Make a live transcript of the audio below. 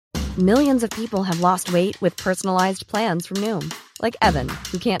Millions of people have lost weight with personalized plans from Noom. Like Evan,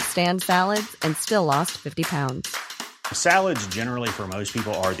 who can't stand salads and still lost 50 pounds. Salads generally for most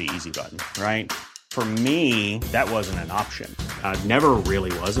people are the easy button, right? For me, that wasn't an option. I never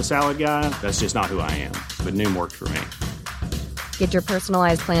really was a salad guy. That's just not who I am. But Noom worked for me. Get your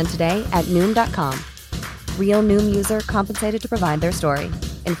personalized plan today at Noom.com. Real Noom user compensated to provide their story.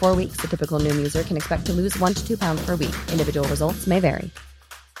 In 4 weeks, the typical Noom user can expect to lose 1 to 2 pounds per week. Individual results may vary.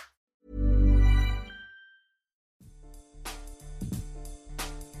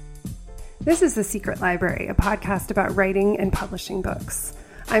 This is The Secret Library, a podcast about writing and publishing books.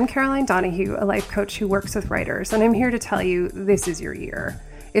 I'm Caroline Donahue, a life coach who works with writers, and I'm here to tell you this is your year.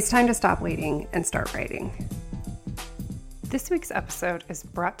 It's time to stop waiting and start writing. This week's episode is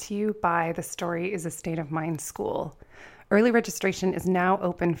brought to you by The Story is a State of Mind School. Early registration is now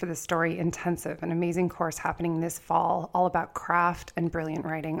open for the Story Intensive, an amazing course happening this fall, all about craft and brilliant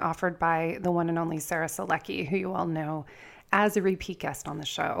writing, offered by the one and only Sarah Selecki, who you all know as a repeat guest on the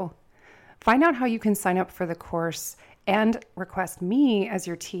show. Find out how you can sign up for the course and request me as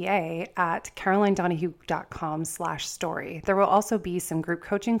your TA at carolinedonahue.com/story. There will also be some group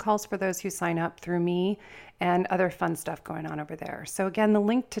coaching calls for those who sign up through me and other fun stuff going on over there. So again, the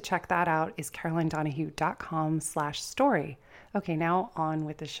link to check that out is carolinedonahue.com/story. Okay, now on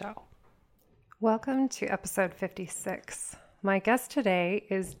with the show. Welcome to episode 56. My guest today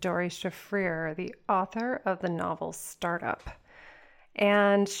is Doree Shafrir, the author of the novel Startup.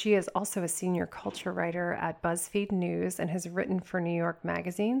 And she is also a senior culture writer at BuzzFeed News and has written for New York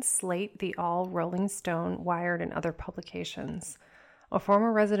Magazine, Slate, The All, Rolling Stone, Wired, and other publications. A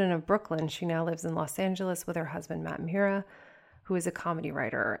former resident of Brooklyn, she now lives in Los Angeles with her husband, Matt Mira, who is a comedy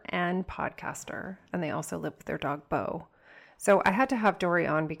writer and podcaster, and they also live with their dog, Bo. So I had to have Doree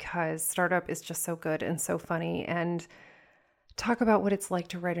on because Startup is just so good and so funny, and talk about what it's like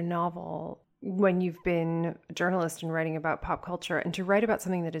to write a novel when you've been a journalist and writing about pop culture, and to write about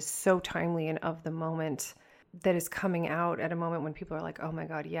something that is so timely and of the moment, that is coming out at a moment when people are like, oh my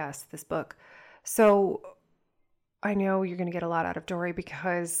God, yes, this book. So I know you're going to get a lot out of Doree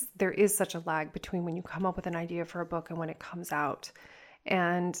because there is such a lag between when you come up with an idea for a book and when it comes out,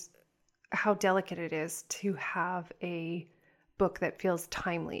 and how delicate it is to have a book that feels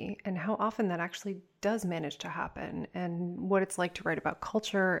timely, and how often that actually does manage to happen, and what it's like to write about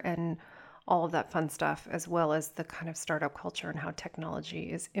culture and all of that fun stuff, as well as the kind of startup culture and how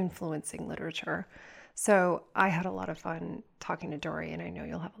technology is influencing literature. So I had a lot of fun talking to Doree, and I know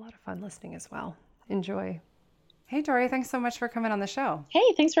you'll have a lot of fun listening as well. Enjoy. Hey, Doree, thanks so much for coming on the show.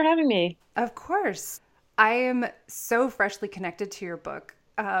 Hey, thanks for having me. Of course. I am so freshly connected to your book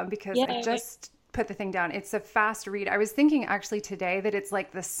because I just put the thing down. It's a fast read. I was thinking actually today that it's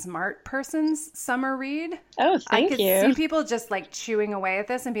like the smart person's summer read. Oh, thank you. I could see people just like chewing away at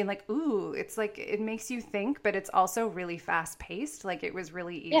this and being like, ooh, it's like, it makes you think, but it's also really fast paced. Like it was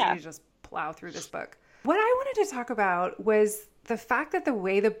really easy to just plow through this book. What I wanted to talk about was the fact that the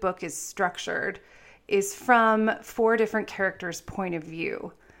way the book is structured is from 4 different characters' point of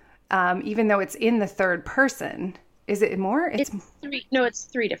view, even though it's in the third person. Is it more? It's 3. No, it's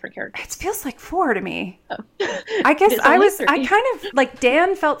 3 different characters. It feels like 4 to me. Oh. I guess I kind of like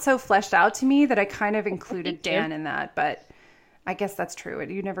Dan felt so fleshed out to me that I kind of included Dan in that, but I guess that's true.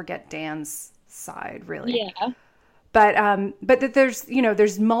 You never get Dan's side really. Yeah. But that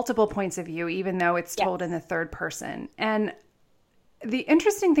there's multiple points of view, even though it's told in the third person. And the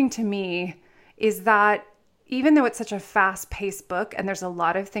interesting thing to me is that even though it's such a fast-paced book and there's a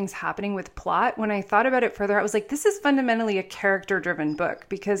lot of things happening with plot, when I thought about it further, I was like, this is fundamentally a character-driven book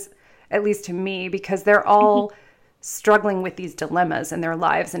because, at least to me, because they're all struggling with these dilemmas in their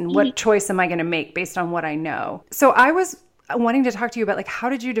lives and what choice am I going to make based on what I know. So I was wanting to talk to you about, like, how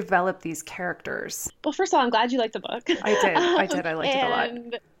did you develop these characters? Well, first of all, I'm glad you liked the book. I did. I liked it a lot.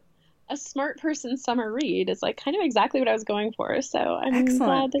 And a smart person's summer read is like kind of exactly what I was going for. So I'm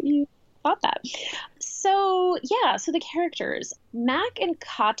glad that you thought that. So the characters, Mac and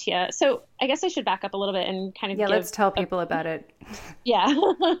Katya. So I guess I should back up a little bit and kind of let's tell people about it. Yeah.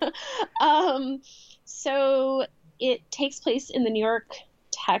 So it takes place in the New York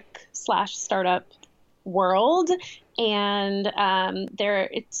tech/startup world, and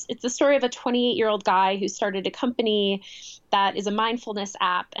it's the story of a 28-year-old guy who started a company that is a mindfulness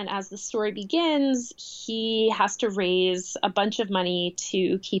app. And as the story begins, he has to raise a bunch of money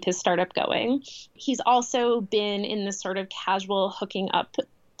to keep his startup going. He's also been in this sort of casual hooking up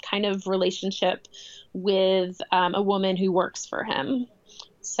kind of relationship with a woman who works for him.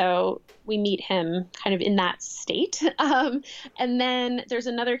 So we meet him kind of in that state. And then there's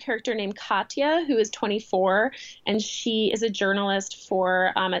another character named Katya, who is 24, and she is a journalist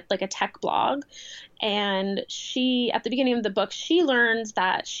for like a tech blog. And she, at the beginning of the book, she learns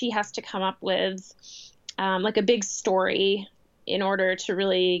that she has to come up with like a big story in order to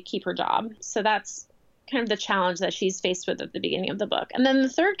really keep her job. So that's kind of the challenge that she's faced with at the beginning of the book. And then the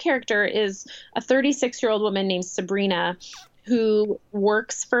third character is a 36-year-old woman named Sabrina, who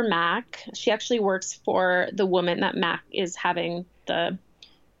works for Mac. She actually works for the woman that Mac is having the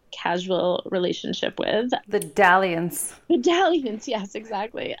casual relationship with. The dalliance. The dalliance, yes,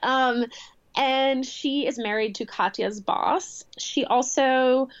 exactly. And she is married to Katya's boss. She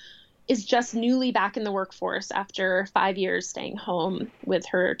also is just newly back in the workforce after 5 years staying home with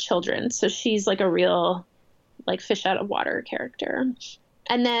her children. So she's like a real like fish out of water character.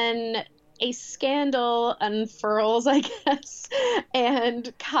 And then a scandal unfurls, I guess,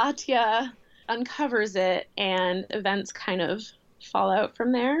 and Katya uncovers it, and events kind of fall out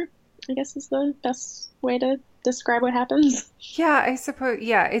from there, I guess is the best way to describe what happens. Yeah, I suppose.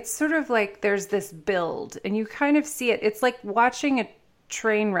 Yeah, it's sort of like there's this build, and you kind of see it. It's like watching a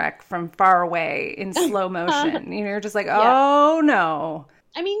train wreck from far away in slow motion. You're just like, oh no.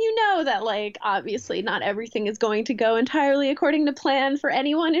 I mean, you know that, like, obviously not everything is going to go entirely according to plan for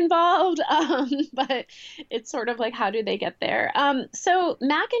anyone involved, but it's sort of like, how do they get there? So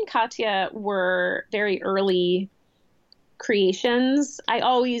Mac and Katya were very early creations. I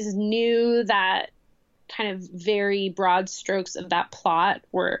always knew that kind of very broad strokes of that plot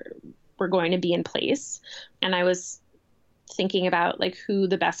were going to be in place. And I was thinking about, like, who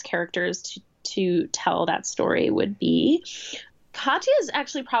the best characters to tell that story would be. Katya is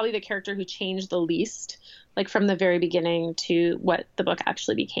actually probably the character who changed the least, like from the very beginning to what the book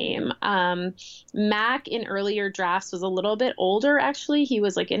actually became. Mac in earlier drafts was a little bit older, actually. He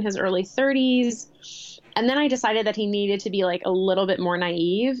was like in his early 30s. And then I decided that he needed to be like a little bit more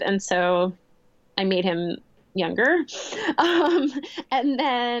naive. And so I made him younger. And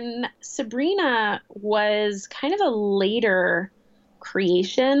then Sabrina was kind of a later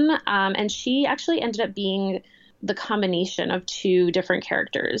creation. And she actually ended up being the combination of two different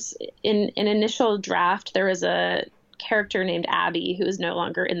characters. In an initial draft, there was a character named Abby who is no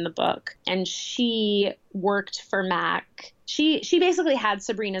longer in the book, and she worked for Mac. She basically had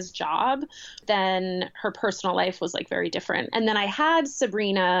Sabrina's job. Then her personal life was like very different. And then I had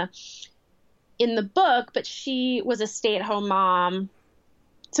Sabrina in the book, but she was a stay-at-home mom.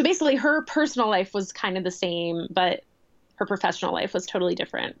 So basically her personal life was kind of the same, but her professional life was totally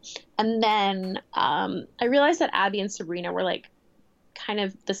different. And then I realized that Abby and Sabrina were like kind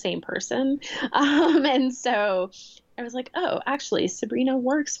of the same person. And so I was like, oh, actually, Sabrina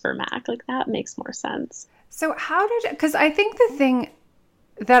works for Mac. Like, that makes more sense. So because I think the thing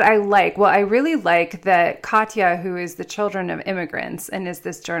that I really like that Katya, who is the children of immigrants and is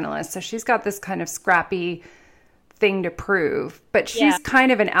this journalist, so she's got this kind of scrappy thing to prove, but she's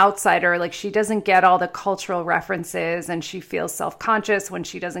kind of an outsider. Like, she doesn't get all the cultural references, and she feels self-conscious when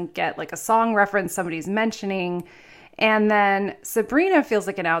she doesn't get like a song reference somebody's mentioning. And then Sabrina feels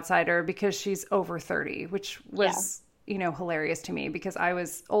like an outsider because she's over 30, which was, hilarious to me because I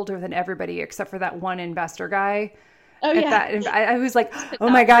was older than everybody except for that one investor guy. Oh, yeah. I was like, oh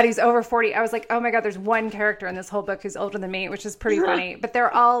my God, he's over 40. I was like, oh my God, there's one character in this whole book who's older than me, which is pretty funny. But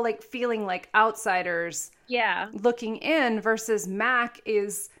they're all like feeling like outsiders looking in, versus Mac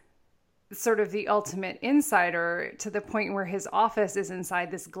is sort of the ultimate insider to the point where his office is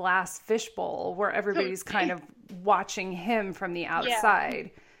inside this glass fishbowl where everybody's kind of watching him from the outside.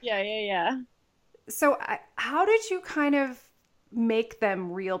 Yeah. So how did you kind of make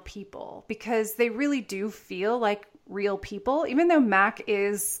them real people? Because they really do feel like real people, even though Mac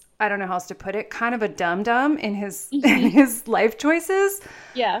is, I don't know how else to put it, kind of a dum-dum in his in his life choices.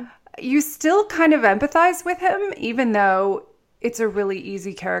 Yeah. You still kind of empathize with him, even though it's a really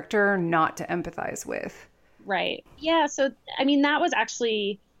easy character not to empathize with. Right. Yeah. So, I mean, that was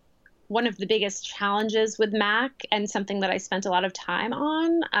actually one of the biggest challenges with Mac, and something that I spent a lot of time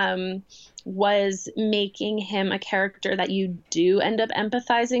on, was making him a character that you do end up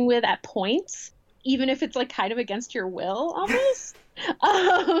empathizing with at points, even if it's like kind of against your will almost.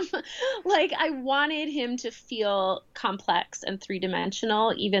 Like, I wanted him to feel complex and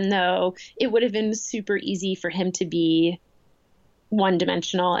three-dimensional, even though it would have been super easy for him to be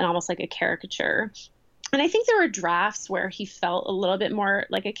one-dimensional and almost like a caricature. And I think there were drafts where he felt a little bit more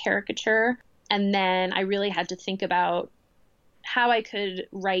like a caricature. And then I really had to think about how I could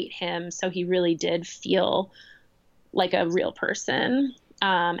write him so he really did feel like a real person.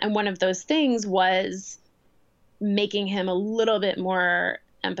 And one of those things was making him a little bit more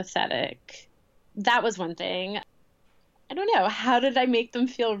empathetic. That was one thing. I don't know. How did I make them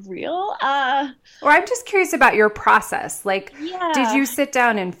feel real? Or I'm just curious about your process. Like, Yeah. did you sit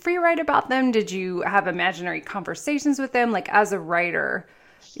down and free write about them? Did you have imaginary conversations with them? Like, as a writer,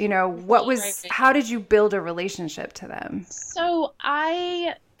 you know, Right. how did you build a relationship to them? So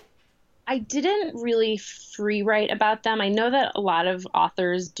I didn't really free write about them. I know that a lot of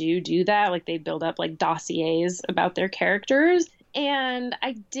authors do that. Like, they build up like dossiers about their characters. And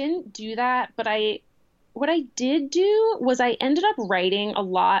I didn't do that, but what I did do was I ended up writing a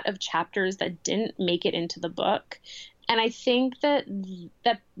lot of chapters that didn't make it into the book. And I think that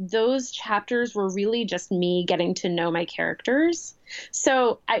those chapters were really just me getting to know my characters.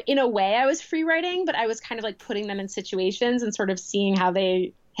 So in a way, I was free writing, but I was kind of like putting them in situations and sort of seeing how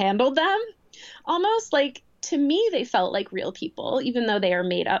they handled them. Almost like, to me, they felt like real people, even though they are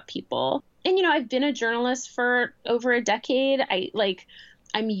made up people. And, you know, I've been a journalist for over a decade.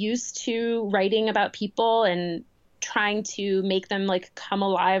 I'm used to writing about people and trying to make them like come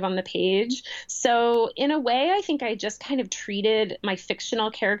alive on the page. So in a way, I think I just kind of treated my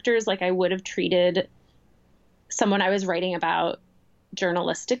fictional characters like I would have treated someone I was writing about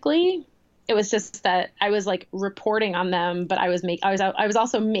journalistically. It was just that I was like reporting on them, but I was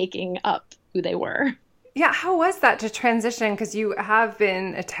also making up who they were. Yeah, how was that to transition? Because you have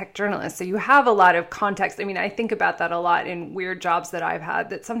been a tech journalist, so you have a lot of context. I mean, I think about that a lot in weird jobs that I've had,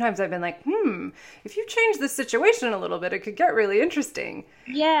 that sometimes I've been like, if you change the situation a little bit, it could get really interesting.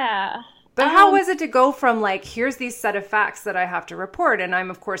 Yeah. But how was it to go from like, here's these set of facts that I have to report, and I'm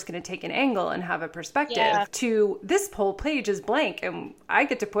of course going to take an angle and have a perspective, to this whole page is blank and I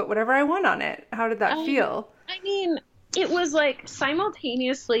get to put whatever I want on it? How did that feel? I mean, it was like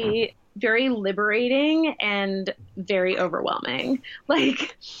simultaneously very liberating and very overwhelming.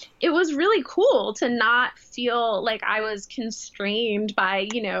 Like, it was really cool to not feel like I was constrained by,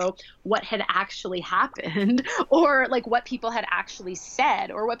 you know, what had actually happened, or like what people had actually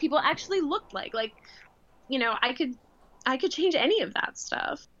said, or what people actually looked like. Like, you know, I could change any of that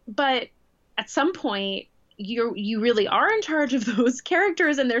stuff. But at some point, you really are in charge of those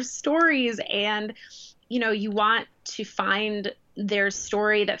characters and their stories, and, you know, you want to find their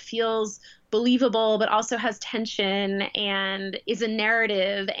story that feels believable, but also has tension and is a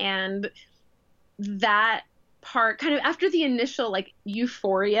narrative. And that part, kind of after the initial like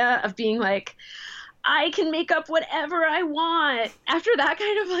euphoria of being like, I can make up whatever I want, after that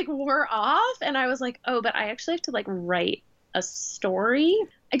kind of like wore off, and I was like, oh, but I actually have to like write a story.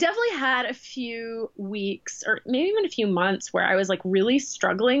 I definitely had a few weeks or maybe even a few months where I was like really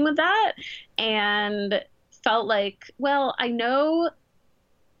struggling with that, and felt like, well, I know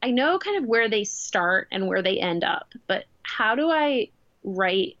kind of where they start and where they end up, but how do I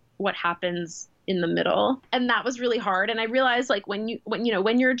write what happens in the middle? And that was really hard. And I realized, like, when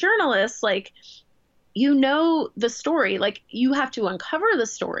you're a journalist, like, you know the story, like, you have to uncover the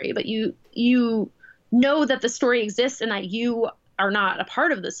story, but you know that the story exists and that you are not a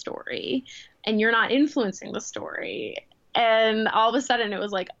part of the story and you're not influencing the story. And all of a sudden it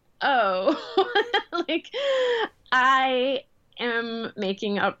was like, oh, like, I am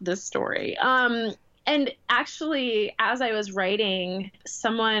making up this story. And actually, as I was writing,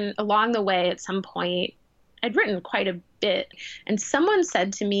 someone along the way at some point, I'd written quite a bit, and someone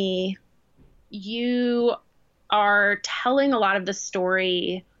said to me, you are telling a lot of the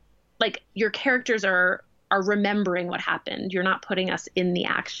story, like, your characters are remembering what happened. You're not putting us in the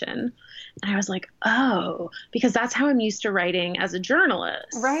action. And I was like, oh, because that's how I'm used to writing as a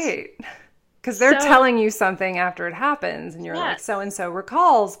journalist. Right. Because they're telling you something after it happens, and you're like, so-and-so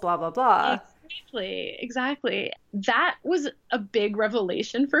recalls, blah, blah, blah. Exactly. That was a big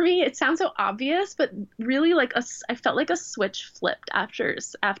revelation for me. It sounds so obvious, but really, like, I felt like a switch flipped after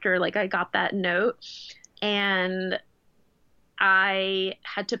like I got that note, and I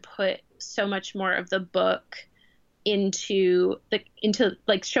had to put so much more of the book into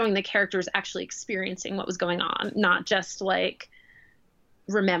like showing the characters actually experiencing what was going on, not just like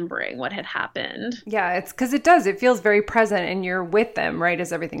remembering what had happened. Yeah, it's because it feels very present and you're with them right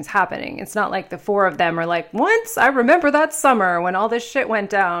as everything's happening. It's not like the four of them are like, once I remember that summer when all this shit went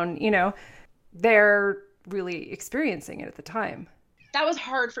down, you know, they're really experiencing it at the time. That was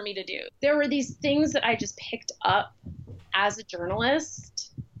hard for me to do. There were these things that I just picked up as a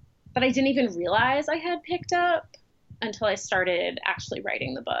journalist that I didn't even realize I had picked up until I started actually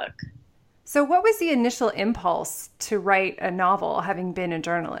writing the book. So what was the initial impulse to write a novel, having been a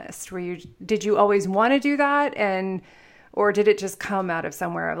journalist? Did you always want to do that? Or did it just come out of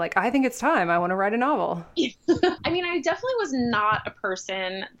somewhere like, I think it's time, I want to write a novel? I mean, I definitely was not a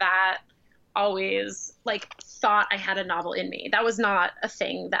person that always like thought I had a novel in me. That was not a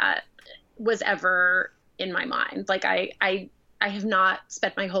thing that was ever in my mind. Like I have not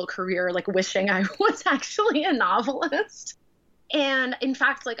spent my whole career like wishing I was actually a novelist. And in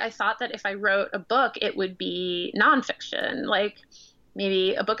fact, like I thought that if I wrote a book, it would be nonfiction, like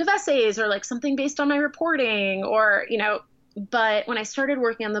maybe a book of essays or like something based on my reporting or, but when I started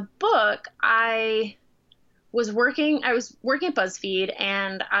working on the book, I was working at BuzzFeed,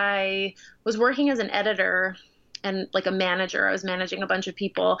 and I was working as an editor and like a manager. I was managing a bunch of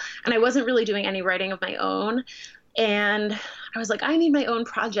people, and I wasn't really doing any writing of my own. And I was like, I need my own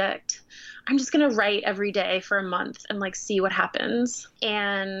project. I'm just going to write every day for a month and like see what happens.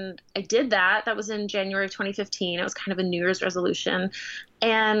 And I did that. That was in January of 2015. It was kind of a New Year's resolution.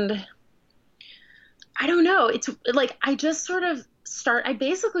 And I don't know. It's like I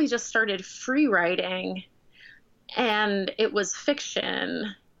basically just started free writing, and it was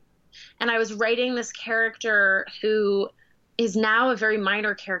fiction. And I was writing this character who is now a very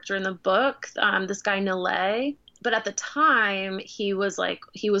minor character in the book, this guy Nile. But at the time, he was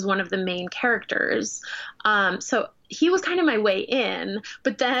one of the main characters. So he was kind of my way in,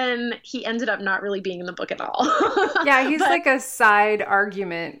 but then he ended up not really being in the book at all. Yeah, he's like a side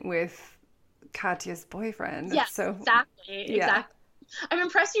argument with Katya's boyfriend. Yes, so, exactly. Yeah. Exactly. I'm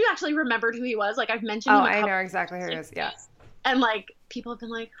impressed you actually remembered who he was. Like I've mentioned him. I know exactly who he is. Yeah. And like people have been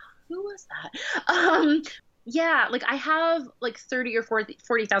like, who was that? Yeah, like I have like 30 or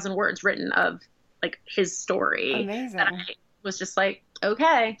 40,000 words written of like his story. Amazing. That I was just like,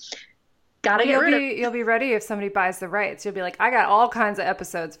 okay, gotta get rid of. You'll be ready if somebody buys the rights. You'll be like, I got all kinds of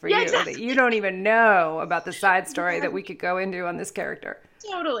episodes for you exactly. that you don't even know about the side story that we could go into on this character.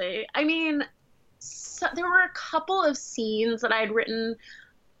 Totally. I mean, there were a couple of scenes that I had written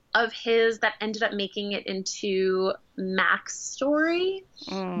of his that ended up making it into Mac's story.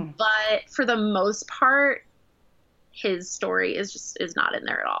 But for the most part, his story is not in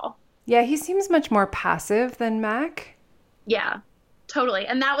there at all. Yeah, he seems much more passive than Mac. Yeah, totally.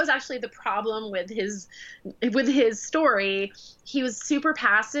 And that was actually the problem with his story. He was super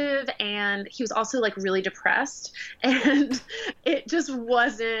passive, and he was also like really depressed, and it just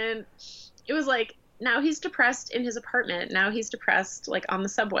wasn't, it was like, now he's depressed in his apartment. Now he's depressed like on the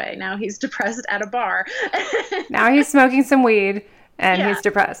subway. Now he's depressed at a bar. Now he's smoking some weed and he's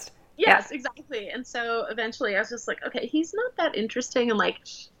depressed. Yes, yeah. Exactly. And so eventually I was just like, okay, he's not that interesting. And like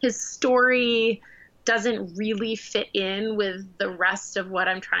his story doesn't really fit in with the rest of what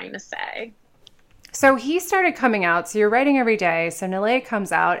I'm trying to say. So he started coming out. So you're writing every day. So Nile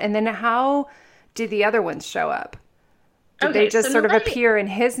comes out. And then how did the other ones show up? Did they just sort of appear in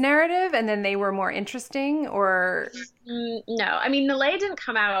his narrative and then they were more interesting, or? No. I mean, Nile didn't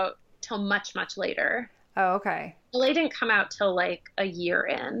come out till much, much later. Oh, okay. Nile didn't come out till like a year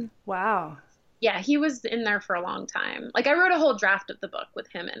in. Wow. Yeah, he was in there for a long time. Like I wrote a whole draft of the book with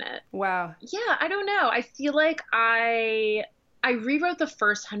him in it. Wow. Yeah, I don't know. I feel like I rewrote the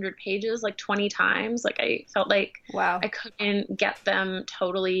first 100 pages like 20 times. Like I felt like wow. I couldn't get them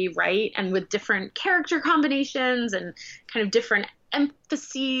totally right, and with different character combinations and kind of different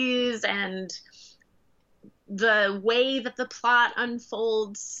emphases, and the way that the plot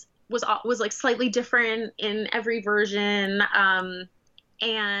unfolds was like slightly different in every version.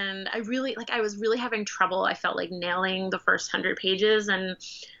 And I was really having trouble. I felt like nailing the first 100 pages. And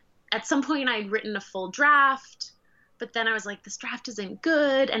at some point I'd written a full draft, but then I was like, this draft isn't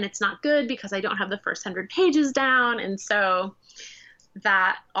good, and it's not good because I don't have the first 100 pages down. And so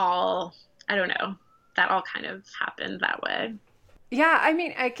that all kind of happened that way. Yeah, I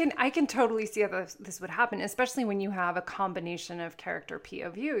mean, I can totally see how this would happen, especially when you have a combination of character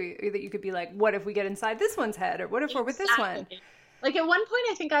POV that you could be like, what if we get inside this one's head, or what if we're with this one? Like at one point,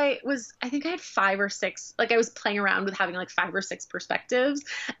 I think I had 5 or 6, like I was playing around with having like 5 or 6 perspectives,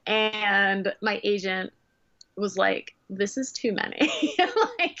 and my agent was like, this is too many.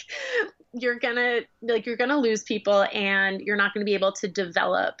 Like you're gonna lose people, and you're not gonna be able to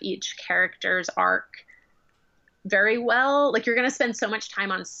develop each character's arc very well. Like you're gonna spend so much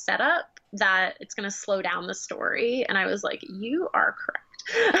time on setup that it's gonna slow down the story. And I was like, you are correct.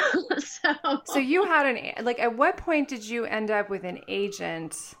 So you had at what point did you end up with an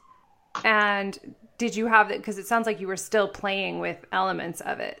agent, and did you have that? Because it sounds like you were still playing with elements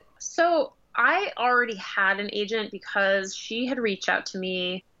of it. So I already had an agent because she had reached out to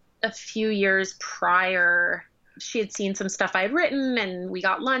me a few years prior. She had seen some stuff I had written, and we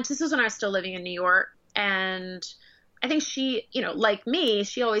got lunch. This was when I was still living in New York. And I think she, like me,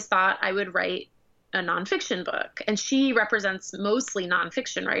 she always thought I would write a nonfiction book, and she represents mostly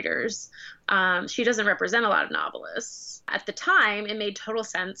nonfiction writers. She doesn't represent a lot of novelists. At the time, it made total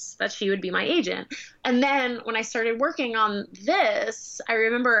sense that she would be my agent. And then when I started working on this, I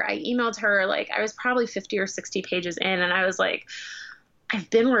remember I emailed her, like, I was probably 50 or 60 pages in, and I was like, I've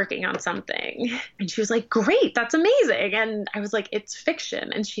been working on something. And she was like, great, that's amazing. And I was like, it's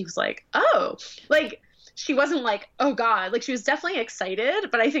fiction. And she was like, oh, like, she wasn't like, oh God, like she was definitely excited,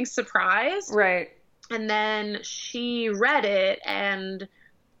 but I think surprised. Right. And then she read it, and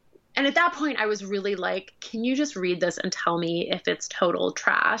at that point I was really like, can you just read this and tell me if it's total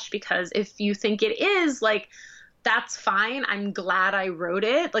trash? Because if you think it is, like, that's fine. I'm glad I wrote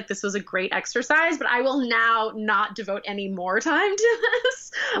it. Like, this was a great exercise, but I will now not devote any more time to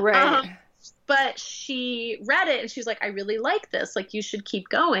this. Right. But she read it and she was like, I really like this. Like, you should keep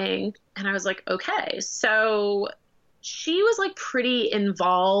going. And I was like, okay. So she was like pretty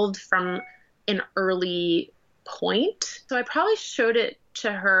involved from an early point. So I probably showed it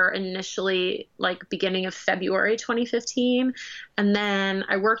to her initially, like beginning of February 2015. And then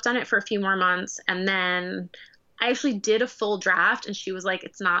I worked on it for a few more months. And then I actually did a full draft, and she was like,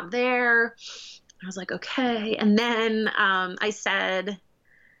 it's not there. I was like, okay. And then I said,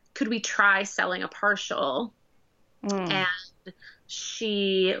 could we try selling a partial? And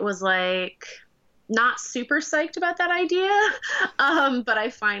she was like, not super psyched about that idea. But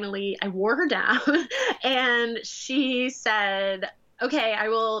I wore her down, and she said, okay, I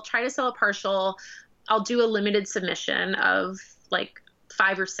will try to sell a partial. I'll do a limited submission of like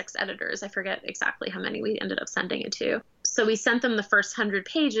 5 or 6 editors. I forget exactly how many we ended up sending it to. So we sent them the first 100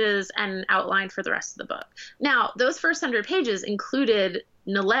 pages and outlined for the rest of the book. Now, those first 100 pages included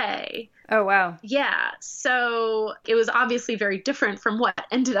Nalé. Oh, wow. Yeah. So it was obviously very different from what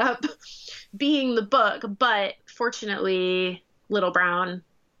ended up being the book. But fortunately, Little Brown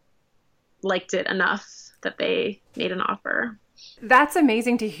liked it enough that they made an offer. That's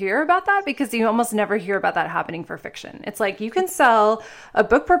amazing to hear about that, because you almost never hear about that happening for fiction. It's like you can sell a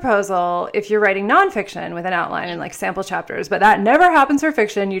book proposal if you're writing nonfiction with an outline and like sample chapters, but that never happens for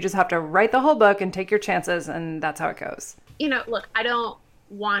fiction. You just have to write the whole book and take your chances, and that's how it goes. You know, look, I don't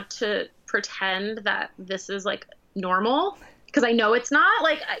want to pretend that this is like normal, because I know it's not.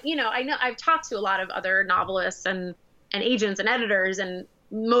 Like, you know I've talked to a lot of other novelists and agents and editors, and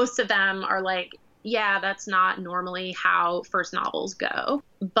most of them are like, yeah, that's not normally how first novels go.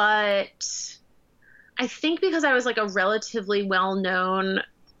 But I think because I was like a relatively well-known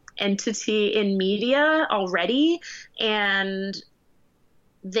entity in media already, and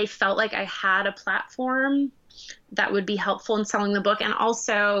they felt like I had a platform that would be helpful in selling the book. And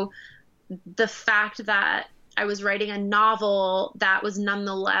also the fact that I was writing a novel that was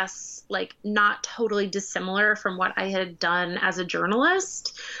nonetheless like not totally dissimilar from what I had done as a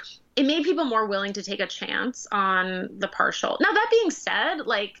journalist, it made people more willing to take a chance on the partial. Now, that being said,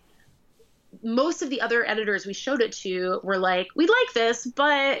 like, most of the other editors we showed it to were like, we like this,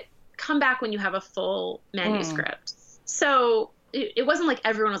 but come back when you have a full manuscript. So it wasn't like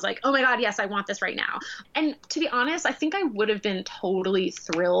everyone was like, oh my God, yes, I want this right now. And to be honest, I think I would have been totally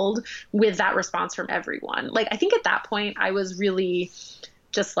thrilled with that response from everyone. Like, I think at that point I was really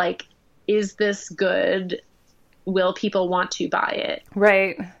just like, is this good? Will people want to buy it?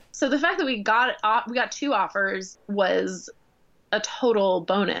 Right. So the fact that we got 2 offers was a total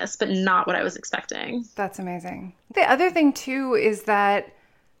bonus, but not what I was expecting. That's amazing. The other thing too is that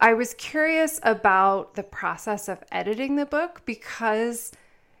I was curious about the process of editing the book, because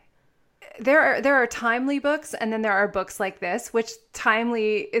there are timely books, and then there are books like this, which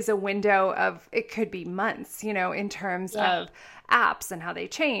timely is a window of, it could be months, you know, in terms of apps and how they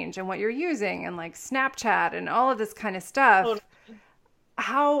change and what you're using, and like Snapchat and all of this kind of stuff. Totally.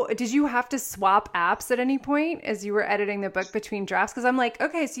 How did you have to swap apps at any point as you were editing the book between drafts? Because I'm like,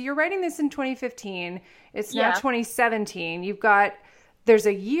 okay, so you're writing this in 2015. It's now 2017. There's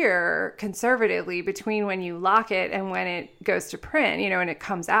a year conservatively between when you lock it and when it goes to print, you know, and it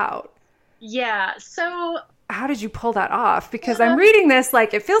comes out. Yeah. So how did you pull that off? Because I'm reading this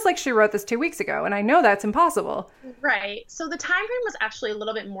like, it feels like she wrote this 2 weeks ago, and I know that's impossible. Right. So the time frame was actually a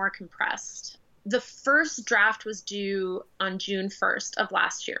little bit more compressed. The first draft was due on June 1st of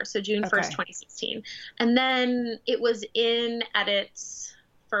last year. So June 1st, 2016. And then it was in edits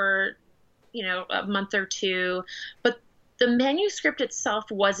for, you know, a month or two. But the manuscript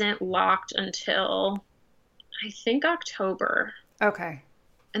itself wasn't locked until, I think, October. Okay.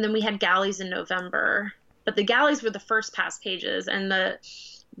 And then we had galleys in November. But the galleys were the first pass pages, and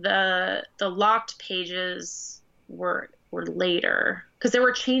the locked pages were later, because there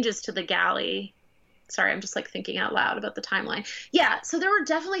were changes to the galley sorry, I'm just like thinking out loud about the timeline. Yeah. So there were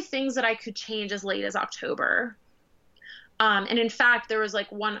definitely things that I could change as late as October. And in fact, there was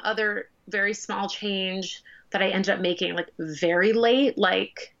like one other very small change that I ended up making like very late,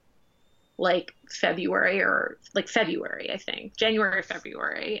 like February or like February, I think January,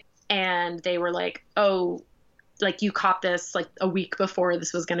 February. And they were like, oh, like you caught this like a week before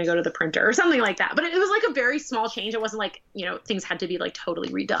this was going to go to the printer or something like that. But it was like a very small change. It wasn't like, you know, things had to be like totally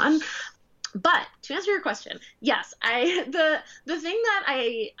redone. But to answer your question, yes, the thing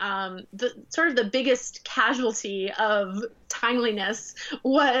that the sort of the biggest casualty of timeliness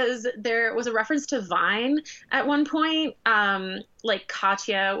was there was a reference to Vine at one point. Like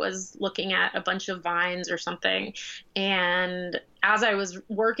Katya was looking at a bunch of vines or something, and as I was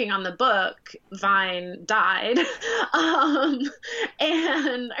working on the book, Vine died. And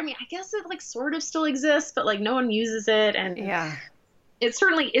I mean, I guess it like sort of still exists, but like no one uses it, and yeah, it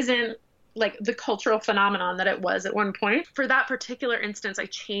certainly isn't like the cultural phenomenon that it was at one point. For that particular instance, I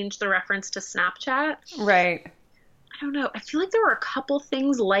changed the reference to Snapchat. Right. I don't know. I feel like there were a couple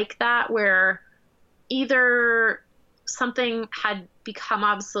things like that where either something had become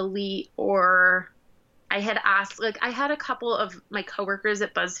obsolete or I had asked, like I had a couple of my coworkers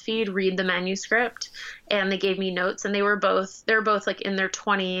at BuzzFeed read the manuscript and they gave me notes, and they were both like in their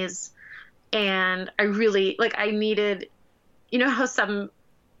 20s. And I really like, I needed, you know how some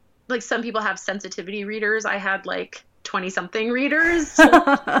people have sensitivity readers. I had like 20-something readers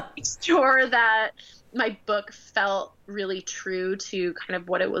to make sure that my book felt really true to kind of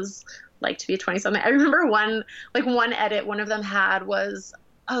what it was like to be a 20-something. I remember one edit one of them had was,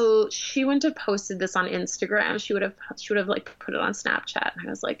 oh, she wouldn't have posted this on Instagram. She would have like put it on Snapchat. And I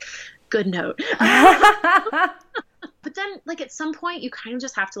was like, good note. But then like at some point you kind of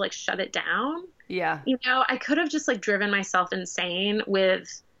just have to like shut it down. Yeah. You know, I could have just like driven myself insane with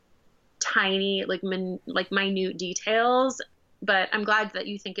tiny, like minute details, but I'm glad that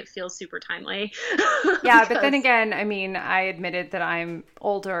you think it feels super timely. Yeah, but then again, I mean, I admitted that I'm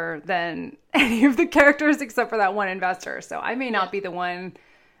older than any of the characters except for that one investor, so I may not be the one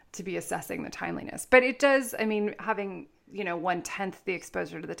to be assessing the timeliness. But it does, I mean, having, you know, 1/10 the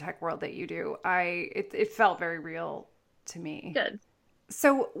exposure to the tech world that you do, it felt very real to me. Good.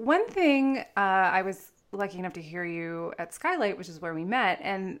 So one thing, I was lucky enough to hear you at Skylight, which is where we met,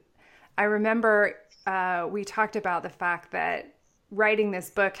 and I remember we talked about the fact that writing this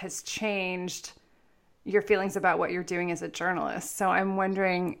book has changed your feelings about what you're doing as a journalist. So I'm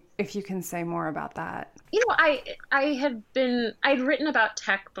wondering if you can say more about that. You know, I'd written about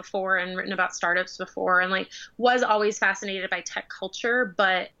tech before and written about startups before, and like was always fascinated by tech culture,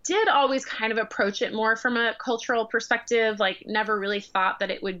 but did always kind of approach it more from a cultural perspective, like never really thought that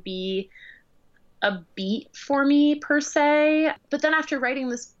it would be a beat for me per se. But then after writing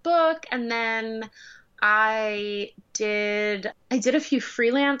this book, and then I did a few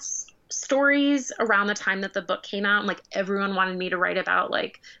freelance stories around the time that the book came out, and like everyone wanted me to write about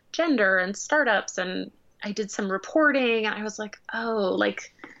like gender and startups, and I did some reporting, and I was like, oh,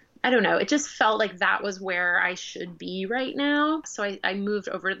 like I don't know, it just felt like that was where I should be right now. So I moved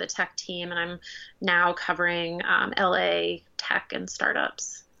over to the tech team, and I'm now covering LA tech and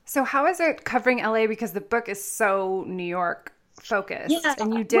startups. So how is it covering LA? Because the book is so New York focused,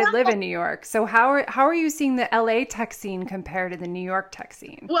 and you did live in New York. So how are you seeing the LA tech scene compared to the New York tech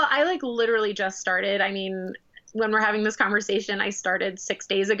scene? Well, I like literally just started. I mean, when we're having this conversation, I started 6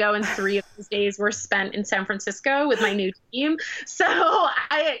 days ago, and 3 of those days were spent in San Francisco with my new team. So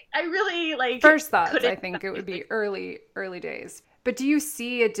I really like first thoughts. I think it would be early days. But do you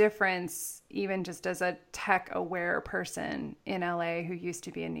see a difference, even just as a tech-aware person in LA who used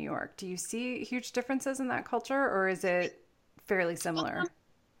to be in New York? Do you see huge differences in that culture, or is it fairly similar?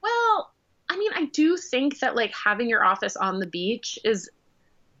 Well, I mean, I do think that like having your office on the beach is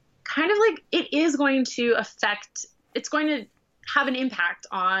kind of like, it is going to it's going to have an impact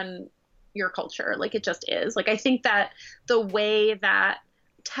on your culture. Like it just is. Like I think that the way that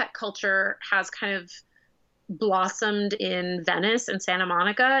tech culture has kind of blossomed in Venice and Santa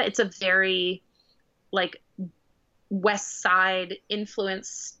Monica, it's a very like West Side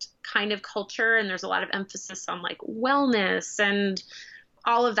influenced kind of culture, and there's a lot of emphasis on like wellness and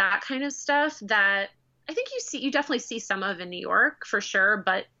all of that kind of stuff that I think you definitely see some of in New York for sure,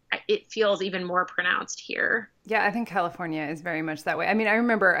 but it feels even more pronounced here. Yeah, I think California is very much that way. I mean,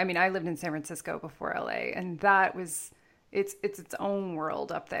 I lived in San Francisco before LA, and that was it's its own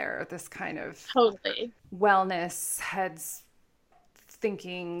world up there. This kind of totally wellness, heads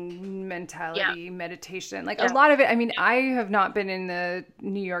thinking mentality, meditation, like a lot of it. I mean, I have not been in the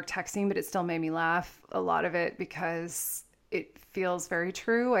New York tech scene, but it still made me laugh, a lot of it, because it feels very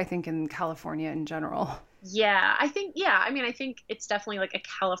true, I think, in California in general. Yeah, I think it's definitely like a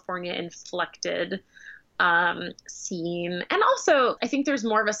California inflected scene. And also, I think there's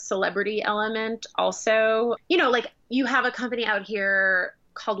more of a celebrity element also. Like you have a company out here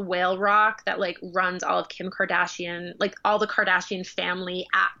called Whale Rock that like runs all of Kim Kardashian, like all the Kardashian family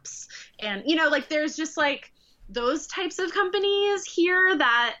apps. And, like there's just like those types of companies here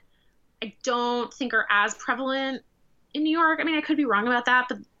that I don't think are as prevalent in New York. I mean, I could be wrong about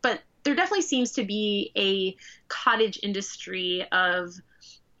that, but there definitely seems to be a cottage industry of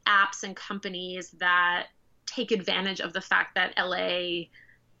apps and companies that take advantage of the fact that LA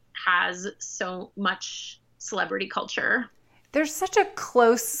has so much celebrity culture. There's such a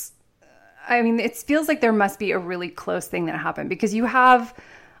close, I mean, it feels like there must be a really close thing that happened because you have,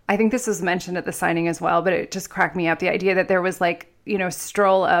 I think this was mentioned at the signing as well, but it just cracked me up. The idea that there was like,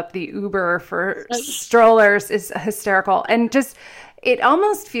 Stroll Up, the Uber for strollers is hysterical. And just, it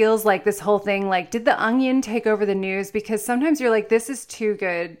almost feels like this whole thing, like, did the Onion take over the news? Because sometimes you're like, this is too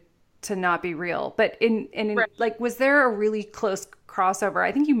good to not be real. But right. Like, was there a really close crossover?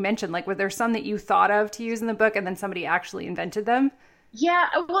 I think you mentioned, like, were there some that you thought of to use in the book and then somebody actually invented them? Yeah,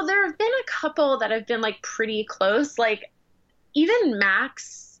 well, there have been a couple that have been like pretty close. Like, even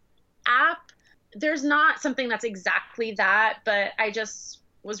Mac's app, there's not something that's exactly that, but I just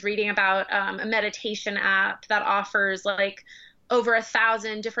was reading about a meditation app that offers like over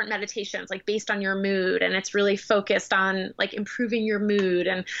 1,000 different meditations, like based on your mood. And it's really focused on like improving your mood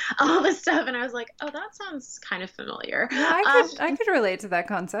and all this stuff. And I was like, oh, that sounds kind of familiar. Yeah, I could relate to that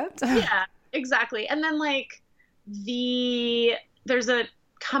concept. Yeah, exactly. And then like there's a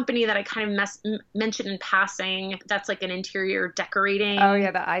company that I kind of mentioned in passing that's like an interior decorating. Oh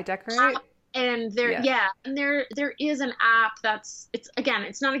yeah, the iDecorate. And there is an app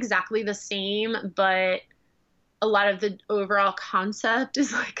it's not exactly the same, but a lot of the overall concept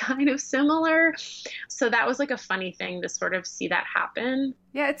is like kind of similar. So that was like a funny thing to sort of see that happen.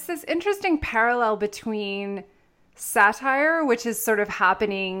 Yeah, it's this interesting parallel between satire, which is sort of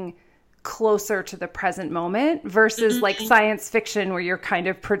happening closer to the present moment, versus like science fiction where you're kind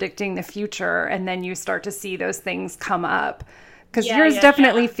of predicting the future and then you start to see those things come up. Because yours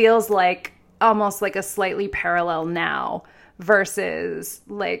definitely feels like almost like a slightly parallel now versus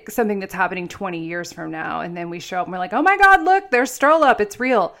like something that's happening 20 years from now. And then we show up and we're like, oh my God, look, there's Stroll Up. It's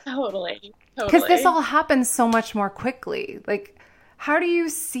real. Totally. Because this all happens so much more quickly. Like, how do you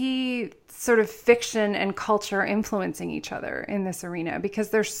see sort of fiction and culture influencing each other in this arena? Because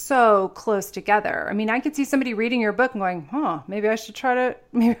they're so close together. I mean, I could see somebody reading your book and going, maybe I should try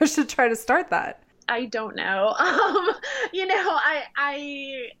to start that. I don't know.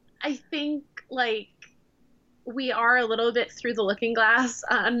 I think like we are a little bit through the looking glass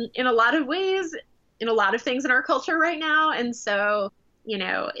in a lot of ways, in a lot of things in our culture right now. And so,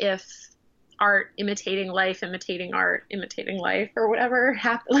 if art imitating life, imitating art, imitating life, or whatever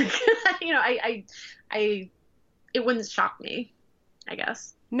happened, like, it wouldn't shock me, I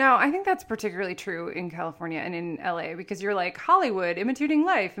guess. No, I think that's particularly true in California and in LA because you're like Hollywood imitating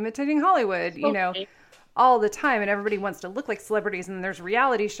life, imitating Hollywood, Okay. All the time, and everybody wants to look like celebrities, and there's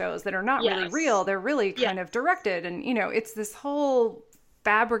reality shows that are not really real. They're really kind of directed, and it's this whole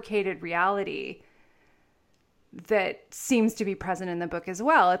fabricated reality that seems to be present in the book as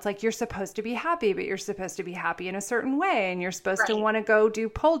well. It's like you're supposed to be happy, but you're supposed to be happy in a certain way, and you're supposed to want to go do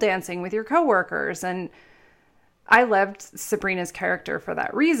pole dancing with your coworkers. And I loved Sabrina's character for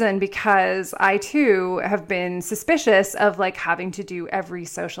that reason, because I too have been suspicious of like having to do every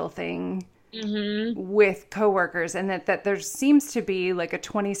social thing with coworkers, and that there seems to be like a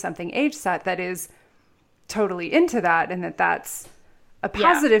 20-something age set that is totally into that, and that's a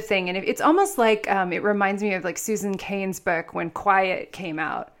positive thing. And it's almost like it reminds me of like Susan Cain's book when Quiet came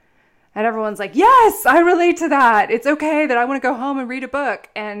out, and everyone's like, yes, I relate to that. It's okay that I want to go home and read a book.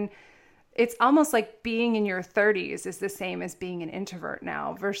 And it's almost like being in your 30s is the same as being an introvert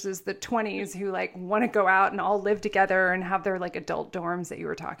now versus the 20s who like want to go out and all live together and have their like adult dorms that you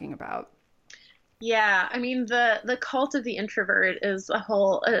were talking about. Yeah, I mean the cult of the introvert is a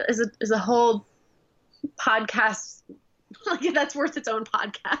whole podcast. Like that's worth its own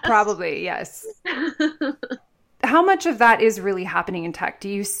podcast. Probably, yes. How much of that is really happening in tech? Do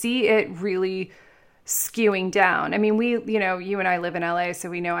you see it really skewing down? I mean, you and I live in LA, so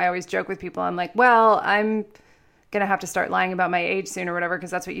we know. I always joke with people. I'm like, well, I'm gonna have to start lying about my age soon or whatever, because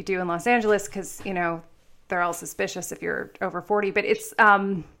that's what you do in Los Angeles. Because they're all suspicious if you're over 40. But it's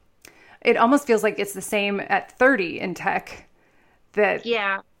it almost feels like it's the same at 30 in tech, that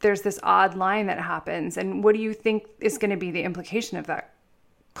there's this odd line that happens. And what do you think is going to be the implication of that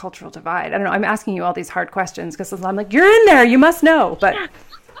cultural divide? I don't know. I'm asking you all these hard questions because I'm like, you're in there, you must know. But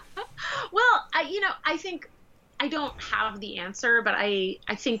well, I think I don't have the answer, but I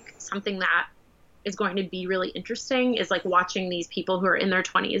think something that is going to be really interesting is like watching these people who are in their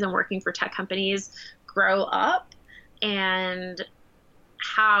 20s and working for tech companies grow up, and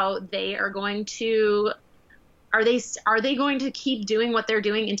how they are going to, are they going to keep doing what they're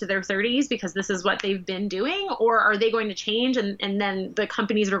doing into their 30s because this is what they've been doing, or are they going to change and then the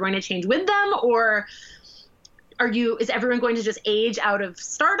companies are going to change with them, or is everyone going to just age out of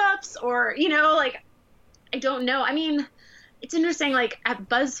startups, or, like, I don't know. I mean, it's interesting, like at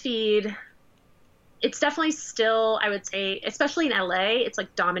BuzzFeed, it's definitely still, I would say, especially in LA, it's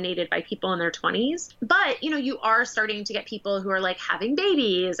like dominated by people in their 20s. But, you are starting to get people who are like having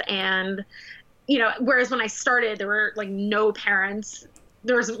babies, and, whereas when I started, there were like no parents.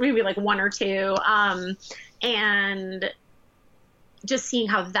 There was maybe like one or two. And just seeing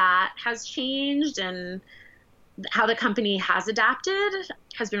how that has changed and how the company has adapted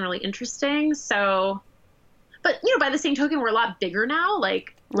has been really interesting. So, but, by the same token, we're a lot bigger now.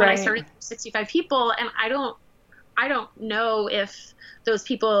 Like when I started, 65 people, and I don't know if those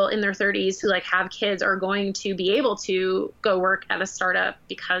people in their 30s who like have kids are going to be able to go work at a startup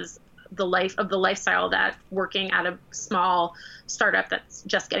because the lifestyle that working at a small startup that's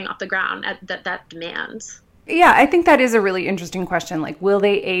just getting off the ground that demands. Yeah, I think that is a really interesting question. Like, will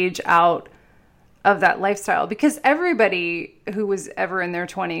they age out of that lifestyle? Because everybody who was ever in their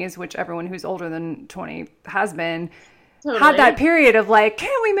 20s, which everyone who's older than 20 has been, had that period of like,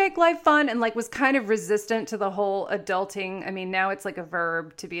 can we make life fun? And like was kind of resistant to the whole adulting. I mean, now it's like a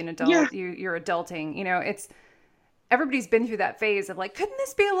verb to be an adult. Yeah. You're adulting. It's everybody's been through that phase of like, couldn't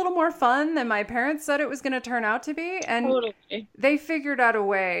this be a little more fun than my parents said it was going to turn out to be? And they figured out a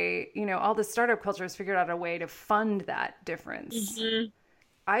way, all the startup cultures figured out a way to fund that difference. Mm-hmm.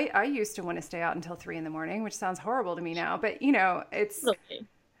 I used to want to stay out until 3 a.m, which sounds horrible to me now, but it's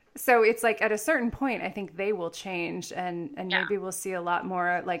so it's like at a certain point, I think they will change, and maybe we'll see a lot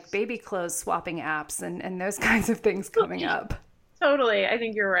more like baby clothes swapping apps and those kinds of things coming up. Totally. I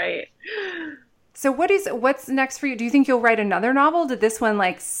think you're right. So what's next for you? Do you think you'll write another novel? Did this one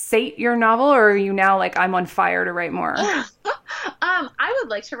like sate your novel, or are you now like, I'm on fire to write more? I would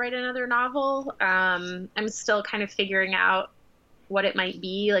like to write another novel. I'm still kind of figuring out what it might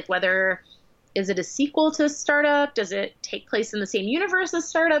be, like whether is it a sequel to Startup? Does it take place in the same universe as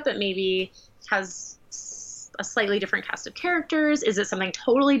Startup but maybe has a slightly different cast of characters? Is it something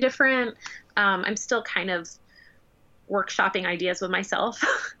totally different? I'm still kind of workshopping ideas with myself.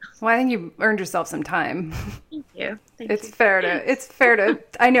 Well, I think you earned yourself some time. Thank you. It's fair to,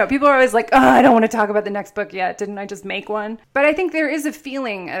 I know people are always like, oh, I don't want to talk about the next book yet. Didn't I just make one? But I think there is a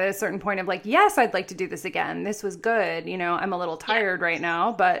feeling at a certain point of like, yes, I'd like to do this again. This was good. I'm a little tired right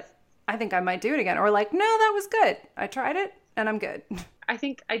now, but I think I might do it again. Or like, no, that was good. I tried it and I'm good. I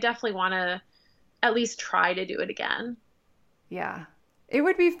think I definitely want to at least try to do it again. Yeah. It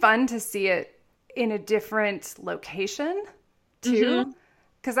would be fun to see it in a different location too.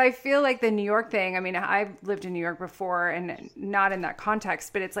 Because I feel like the New York thing, I mean, I've lived in New York before and not in that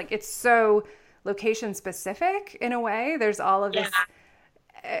context, but it's like, it's so location specific in a way. There's all of this.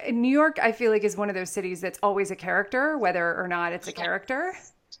 New York, I feel like, is one of those cities that's always a character, whether or not it's a character.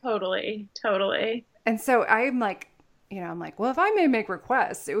 Totally. And so I'm like, well, if I may make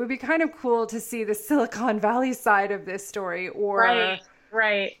requests, it would be kind of cool to see the Silicon Valley side of this story, or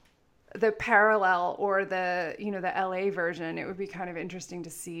right. the parallel, or the LA version. It would be kind of interesting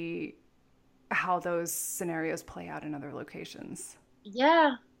to see how those scenarios play out in other locations.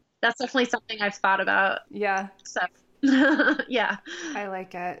 Yeah, that's definitely something I've thought about. Yeah. So, yeah. I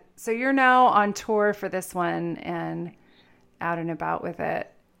like it. So you're now on tour for this one and out and about with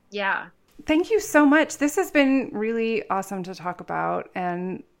it. Yeah. Thank you so much. This has been really awesome to talk about.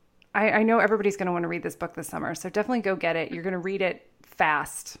 And I know everybody's going to want to read this book this summer. So definitely go get it. You're going to read it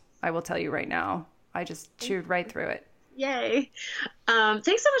fast. I will tell you right now. I just chewed right through it. Yay.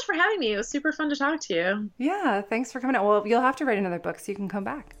 Thanks so much for having me. It was super fun to talk to you. Yeah, thanks for coming out. Well, you'll have to write another book so you can come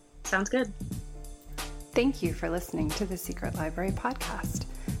back. Sounds good. Thank you for listening to the Secret Library podcast.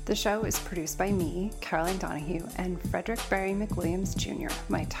 The show is produced by me, Caroline Donahue, and Frederick Barry McWilliams Jr.,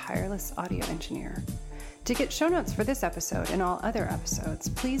 my tireless audio engineer. To get show notes for this episode and all other episodes,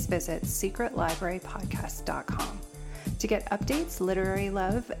 please visit secretlibrarypodcast.com. To get updates, literary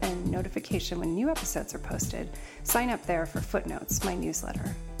love, and notification when new episodes are posted, sign up there for Footnotes, my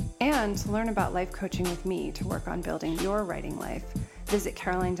newsletter. And to learn about life coaching with me to work on building your writing life, visit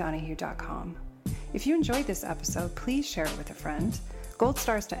carolinedonahue.com. If you enjoyed this episode, please share it with a friend. Gold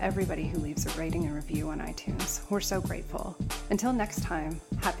stars to everybody who leaves a rating and review on iTunes. We're so grateful. Until next time,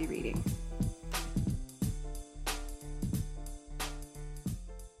 happy reading.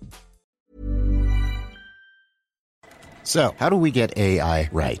 So, how do we get AI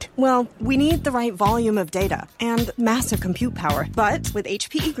right? Well, we need the right volume of data and massive compute power. But with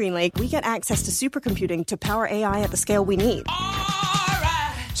HPE GreenLake, we get access to supercomputing to power AI at the scale we need.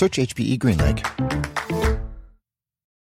 Search HPE GreenLake.